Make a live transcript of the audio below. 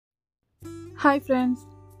Hi friends,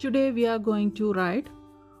 today we are going to write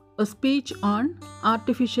a speech on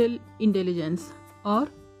artificial intelligence or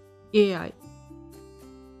AI.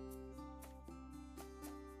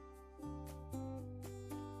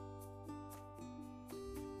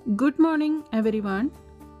 Good morning everyone.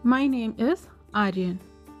 My name is Aryan.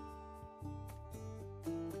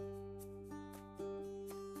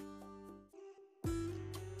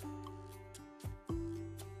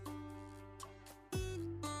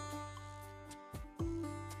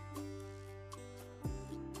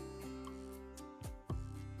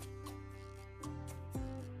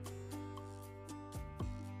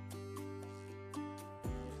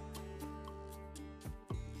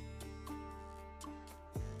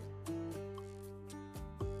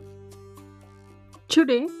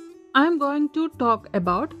 Today I am going to talk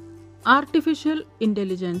about artificial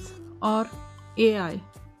intelligence or AI.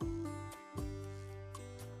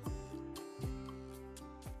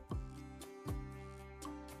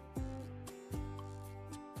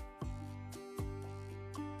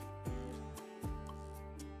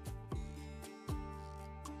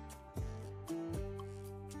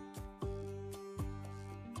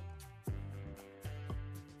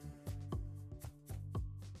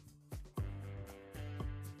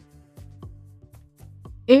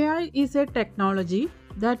 AI is a technology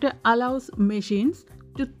that allows machines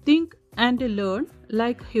to think and learn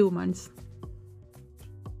like humans.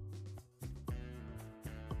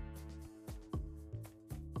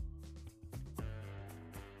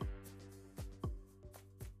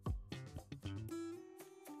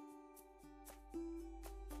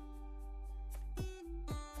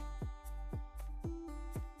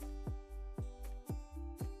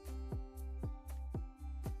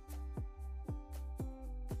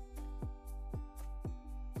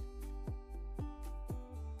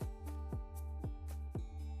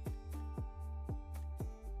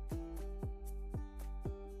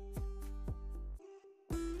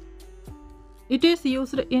 It is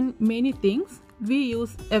used in many things we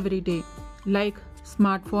use every day, like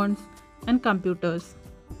smartphones and computers.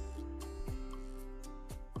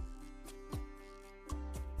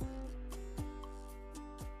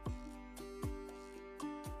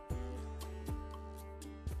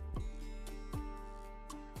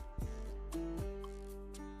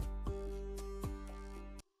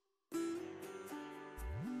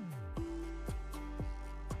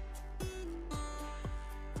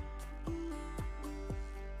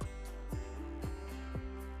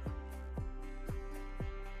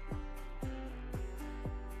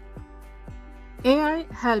 AI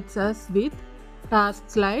helps us with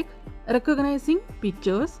tasks like recognizing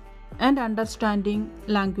pictures and understanding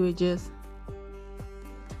languages.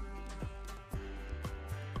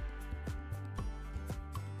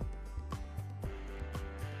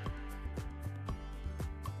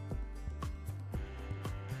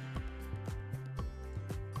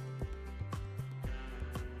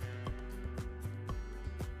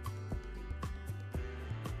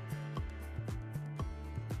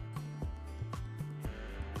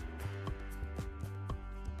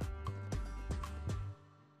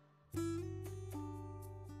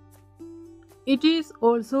 It is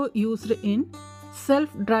also used in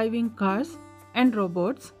self-driving cars and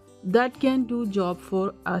robots that can do job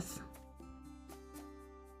for us.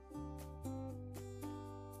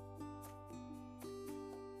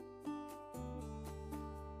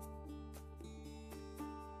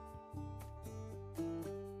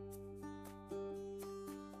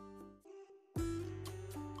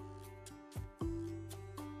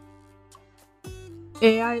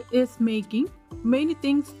 AI is making many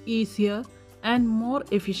things easier and more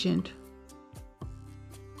efficient.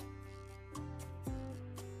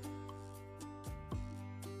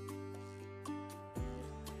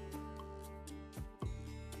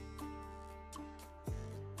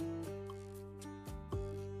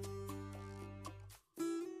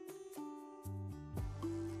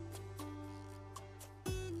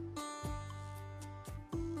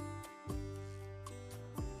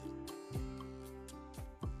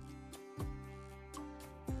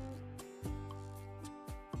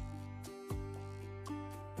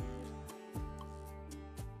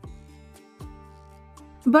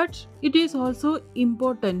 But it is also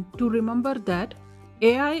important to remember that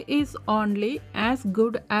AI is only as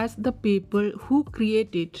good as the people who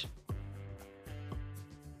create it.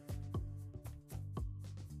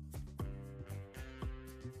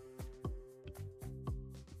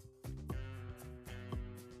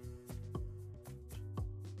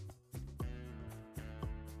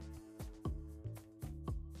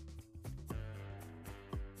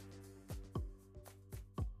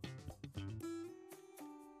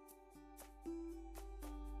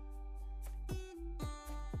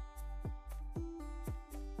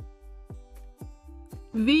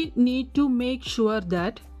 We need to make sure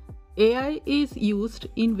that AI is used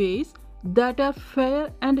in ways that are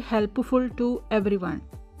fair and helpful to everyone.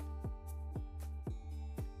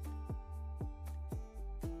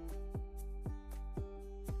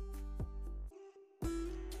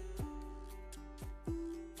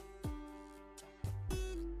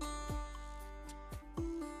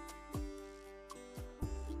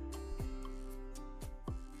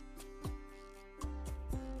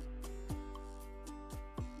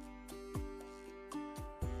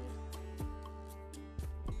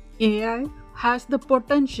 AI has the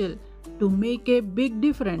potential to make a big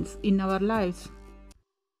difference in our lives.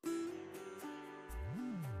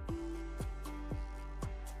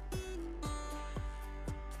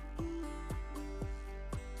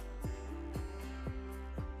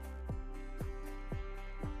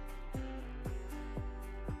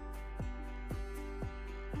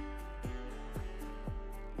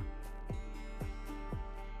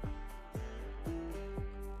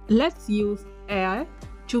 Let's use AI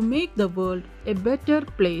to make the world a better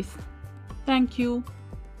place. Thank you.